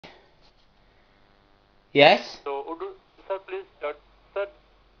Yes? So, sir, sir,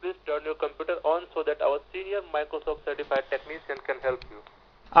 please turn your computer on so that our senior Microsoft certified technician can help you.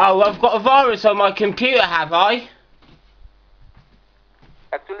 Oh, I've got a virus on my computer, have I?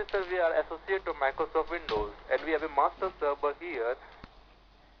 Actually, sir, we are associate to Microsoft Windows and we have a master server here.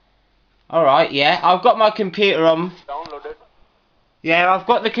 Alright, yeah. I've got my computer on. Downloaded. Yeah, I've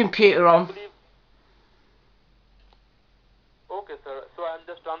got the computer I on. believe. Okay, sir. So I'm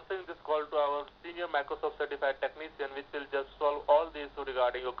just transferring this call to our senior Microsoft certified technician, which will just solve all the issues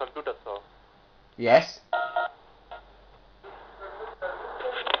regarding your computer, sir. Yes.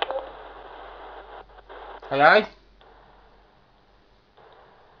 Hello?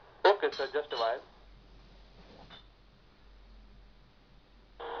 Okay, sir. Just a while.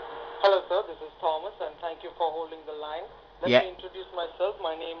 Hello, sir. This is Thomas, and thank you for holding the line. Let Yeah. me introduce myself.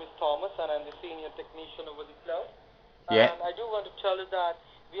 My name is Thomas, and I'm the senior technician over the cloud. Yeah. And I do want to tell you that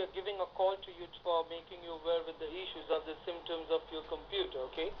we are giving a call to you for making you aware with the issues of the symptoms of your computer.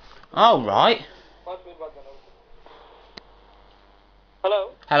 Okay? Alright.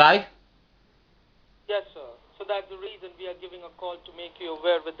 Hello. Hello? Yes, sir. So that's the reason we are giving a call to make you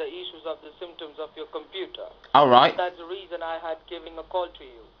aware with the issues of the symptoms of your computer. Alright. That's the reason I had giving a call to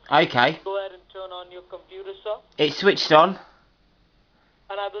you. Okay. Go ahead and turn on your computer, sir. It's switched on.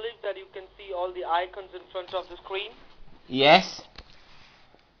 And I believe that you can see all the icons in front of the screen. Yes.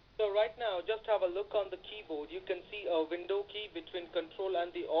 So right now, just have a look on the keyboard. You can see a window key between Control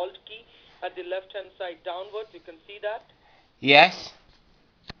and the Alt key at the left-hand side downwards. You can see that. Yes.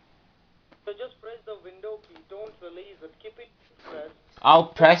 So just press the window key. Don't release it. Keep it pressed. I'll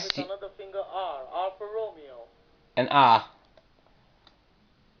press With another finger R. R for Romeo. an R.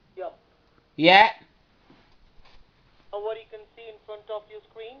 Yep. Yeah. And what you can see in front of your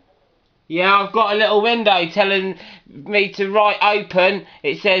screen? Yeah, I've got a little window telling me to right open.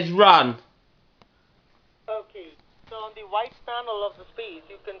 It says run. Okay. So on the white panel of the space,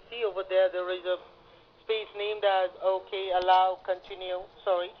 you can see over there is a space named as OK, allow, continue.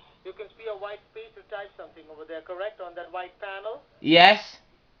 Sorry. You can see a white space to type something over there, correct? On that white panel? Yes.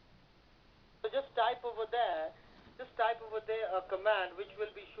 So just type over there. Just type over there a command which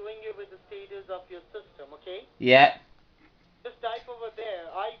will be showing you with the status of your system, okay? Yeah. Just type over there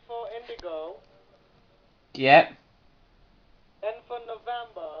I for Indigo, Yeah. N for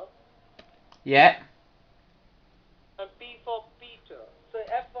November, Yeah. and P for Peter. So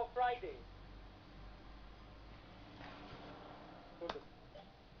F for Friday.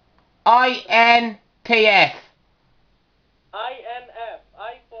 INPF. INF.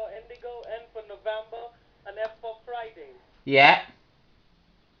 I for Indigo, N for November, and F for Friday. Yeah.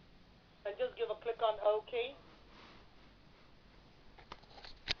 And just give a click on OK.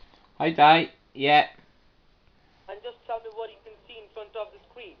 Okay. Yeah. And just tell me what you can see in front of the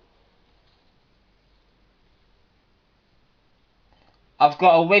screen. I've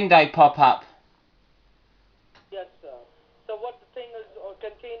got a window pop up. Yes, sir. So what the thing is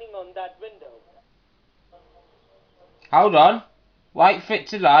containing on that window? Hold on. Wait for it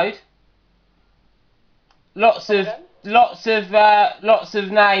to load. Lots of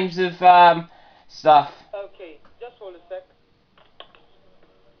names of stuff. Okay, just hold a sec.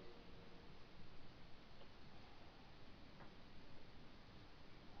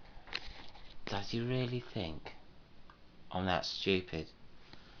 Does he really think I'm that stupid?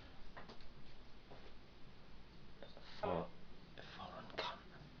 Foreign cunt.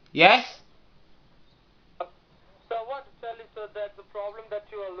 Yes? So I want to tell you, sir, that the problem that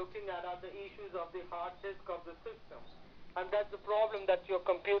you are looking at are the issues of the hard disk of the system. And that's the problem that your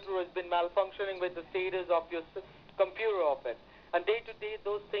computer has been malfunctioning with the status of your computer of it. And day to day,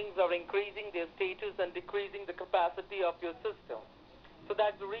 those things are increasing their status and decreasing the capacity of your system. So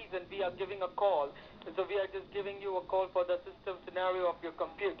that's the reason we are giving a call. So we are just giving you a call for the system scenario of your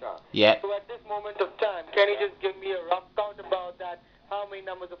computer. Yeah. So at this moment of time, can you just give me a rough count about that? How many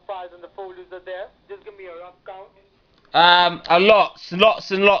numbers of files and the folders are there? Just give me a rough count. Lots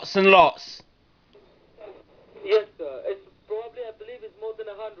and lots. Yes, sir. It's probably, I believe, it's more than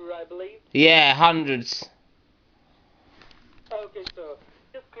 100, I believe. Yeah, hundreds. Okay, sir.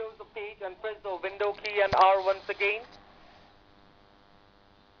 Just close the page and press the window key and R once again.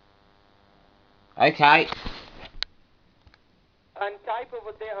 Okay. And type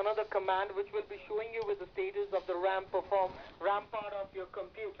over there another command which will be showing you with the status of the RAM part of your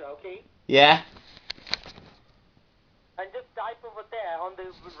computer, okay? Yeah. And just type over there on the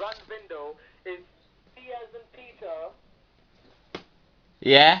run window is C as in Peter,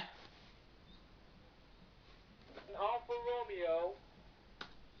 Yeah. and R for Romeo,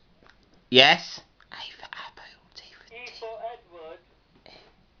 Yes. A for apple, D for E for Edward,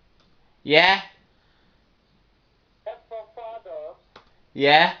 Yeah.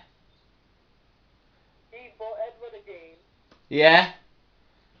 Yeah. E for Edward again. Yeah.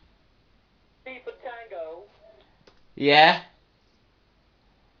 T for Tango. Yeah.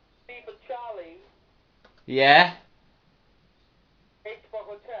 C for Charlie. Yeah. H for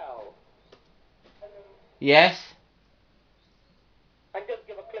Hotel. Yes. And just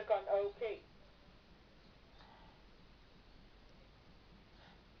give a click on OK.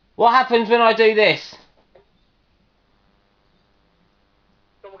 What happens when I do this?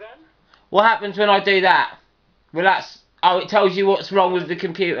 Come again? What happens when I do that? Well, that's... Oh, it tells you what's wrong with the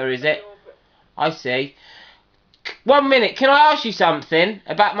computer, is it? I see. 1 minute, can I ask you something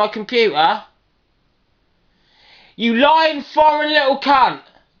about my computer? You lying foreign little cunt.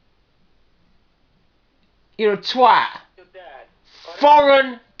 You're a twat. Your dad.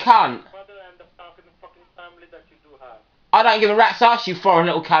 Foreign cunt. Mother and the fucking family that you do have. I don't give a rat's ass, you foreign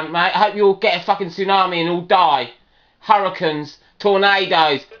little cunt, mate. I hope you all get a fucking tsunami and all die. Hurricanes,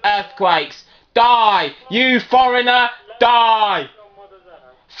 tornadoes, earthquakes. Die! You foreigner, die!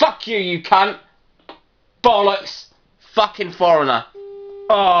 Fuck you, you cunt. Bollocks. Fucking foreigner.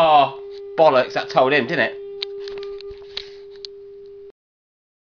 Oh, bollocks. That told him, didn't it?